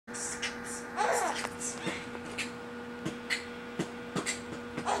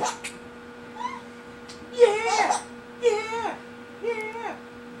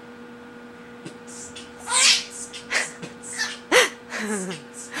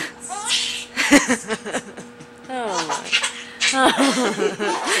Oh my.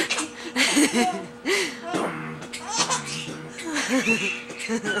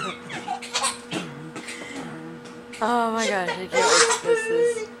 Oh my gosh, I can't wait to post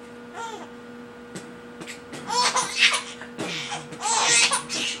this.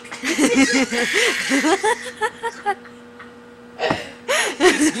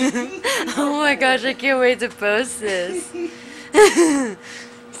 Oh my gosh, I can't wait to post this.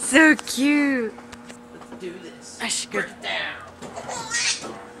 So cute. Let's do this. I should go. Break it down.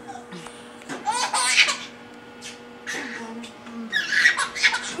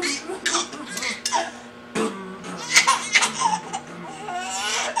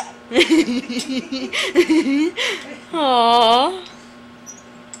 Aww.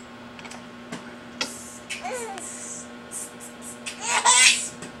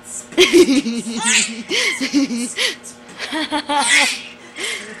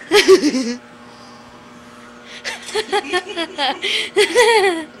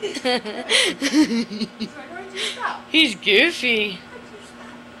 He's goofy.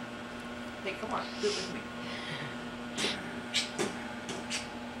 Hey, come on, do it with me.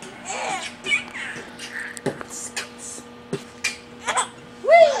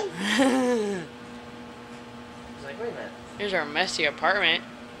 He's like, wait a minute. Here's our messy apartment.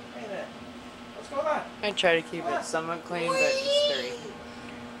 Wait a minute. What's going on? I try to keep it somewhat clean, but it's dirty.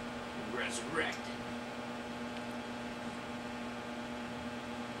 Resurrected.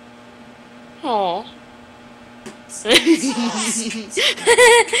 Aww.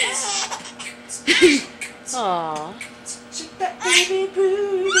 Aww. Shake that baby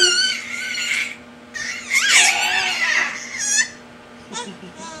booty.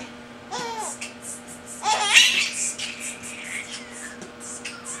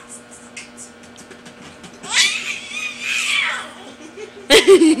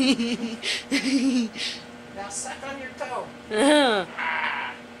 Now suck on your toe. Get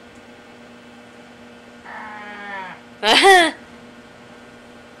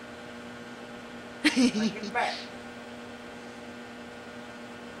back.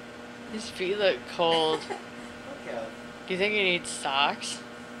 His feet look cold. Okay. Do you think he needs socks?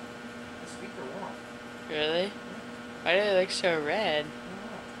 His feet are warm. Really? Why do they look so red?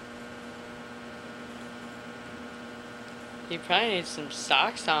 He probably needs some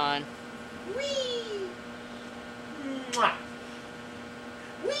socks on. Whee! Mwah!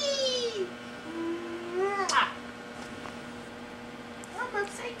 Whee! Mwah! I'm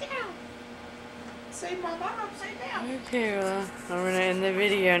upside down. Say, Mom, I'm upside down. Okay, well, I'm gonna end the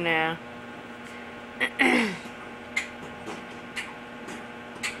video now.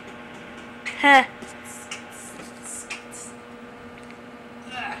 Huh.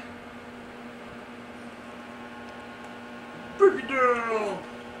 Break it down.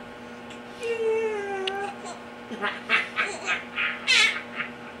 Yeah.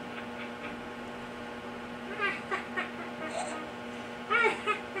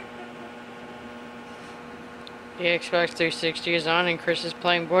 The Xbox 360 is on and Chris is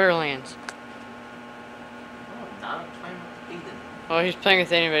playing Borderlands. Oh, now I'm playing with Ethan. Well, he's playing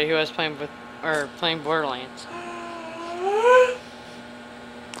with anybody who was playing with, or playing Borderlands.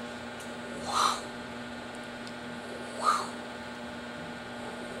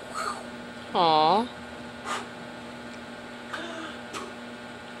 Aww.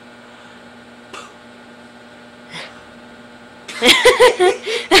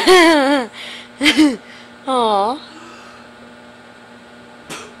 Aww.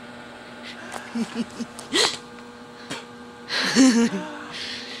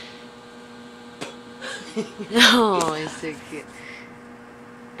 Oh, he's so cute.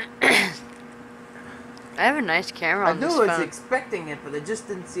 I have a nice camera I on knew this I was phone. expecting it, but I just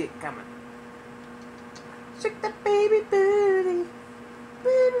didn't see it coming. Shake that baby booty.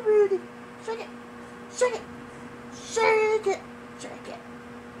 Baby booty. Shake it. Shake it. Shake it. Shake it.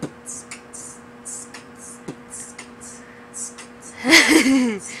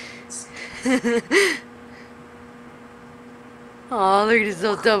 Oh, look at his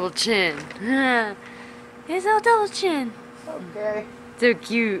little double chin. His little double chin. Okay. So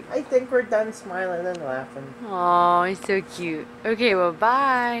cute. I think we're done smiling and laughing. Oh, he's so cute. Okay, well,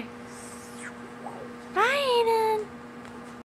 bye.